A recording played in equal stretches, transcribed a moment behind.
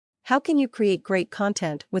How can you create great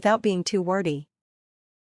content without being too wordy?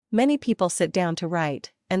 Many people sit down to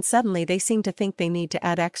write, and suddenly they seem to think they need to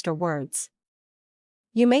add extra words.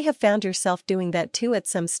 You may have found yourself doing that too at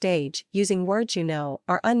some stage, using words you know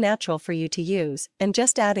are unnatural for you to use, and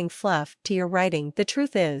just adding fluff to your writing. The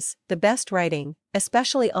truth is, the best writing,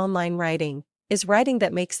 especially online writing, is writing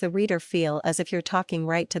that makes the reader feel as if you're talking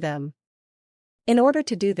right to them. In order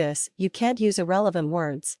to do this, you can't use irrelevant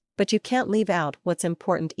words, but you can't leave out what's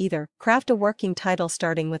important either. Craft a working title.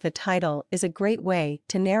 Starting with a title is a great way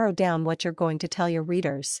to narrow down what you're going to tell your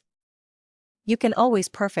readers. You can always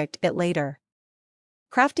perfect it later.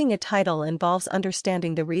 Crafting a title involves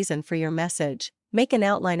understanding the reason for your message. Make an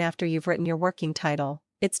outline. After you've written your working title,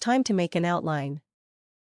 it's time to make an outline.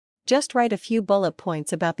 Just write a few bullet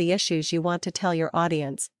points about the issues you want to tell your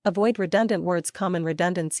audience. Avoid redundant words. Common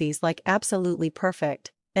redundancies like absolutely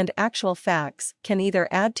perfect and actual facts can either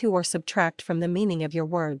add to or subtract from the meaning of your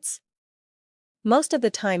words. Most of the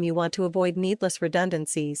time you want to avoid needless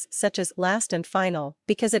redundancies such as last and final,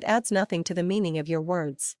 because it adds nothing to the meaning of your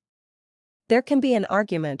words. There can be an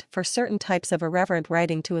argument for certain types of irreverent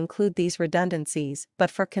writing to include these redundancies,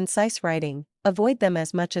 but for concise writing, avoid them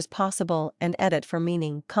as much as possible and edit for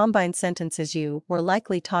meaning. Combine sentences. You were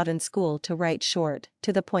likely taught in school to write short,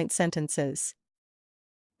 to-the-point sentences.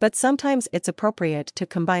 But sometimes it's appropriate to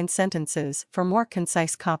combine sentences for more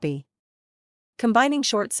concise copy. Combining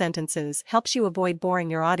short sentences helps you avoid boring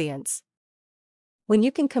your audience. When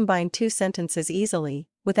you can combine two sentences easily,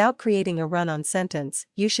 without creating a run-on sentence,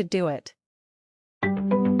 you should do it.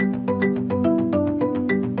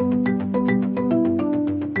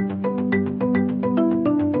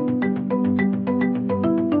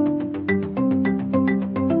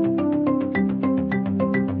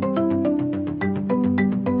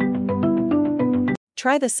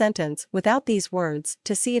 Try the sentence without these words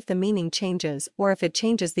to see if the meaning changes or if it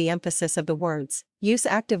changes the emphasis of the words. Use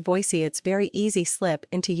active voice. It's very easy slip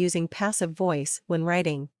into using passive voice when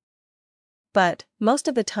writing. But, most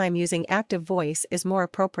of the time using active voice is more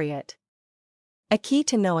appropriate. A key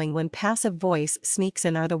to knowing when passive voice sneaks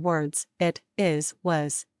in are the words it, is,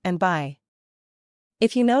 was, and by.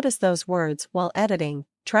 If you notice those words while editing,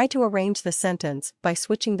 try to arrange the sentence by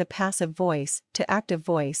switching the passive voice to active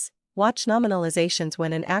voice. Watch nominalizations.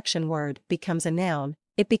 When an action word becomes a noun,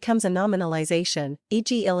 it becomes a nominalization,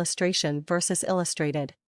 e.g. illustration versus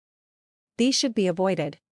illustrated. These should be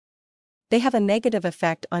avoided. They have a negative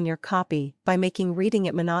effect on your copy by making reading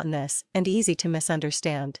it monotonous and easy to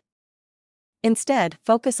misunderstand. Instead,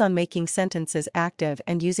 focus on making sentences active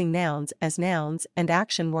and using nouns as nouns and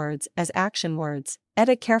action words as action words.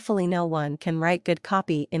 Edit carefully. No one can write good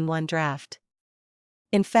copy in one draft.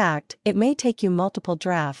 In fact, it may take you multiple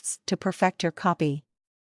drafts to perfect your copy.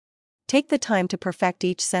 Take the time to perfect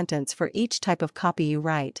each sentence for each type of copy you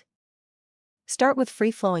write. Start with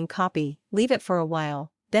free-flowing copy, leave it for a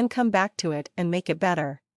while, then come back to it and make it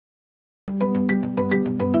better.